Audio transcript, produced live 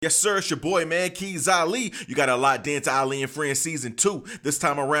Yes, sir, it's your boy, man, Keys Ali. You got a lot into Ali and Friends Season 2. This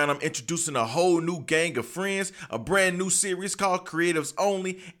time around, I'm introducing a whole new gang of friends, a brand new series called Creatives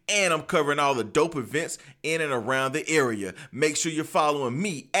Only, and I'm covering all the dope events in and around the area. Make sure you're following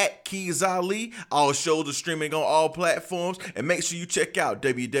me at Keys Ali. All shows are streaming on all platforms, and make sure you check out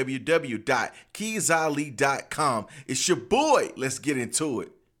www.keysali.com. It's your boy. Let's get into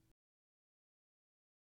it.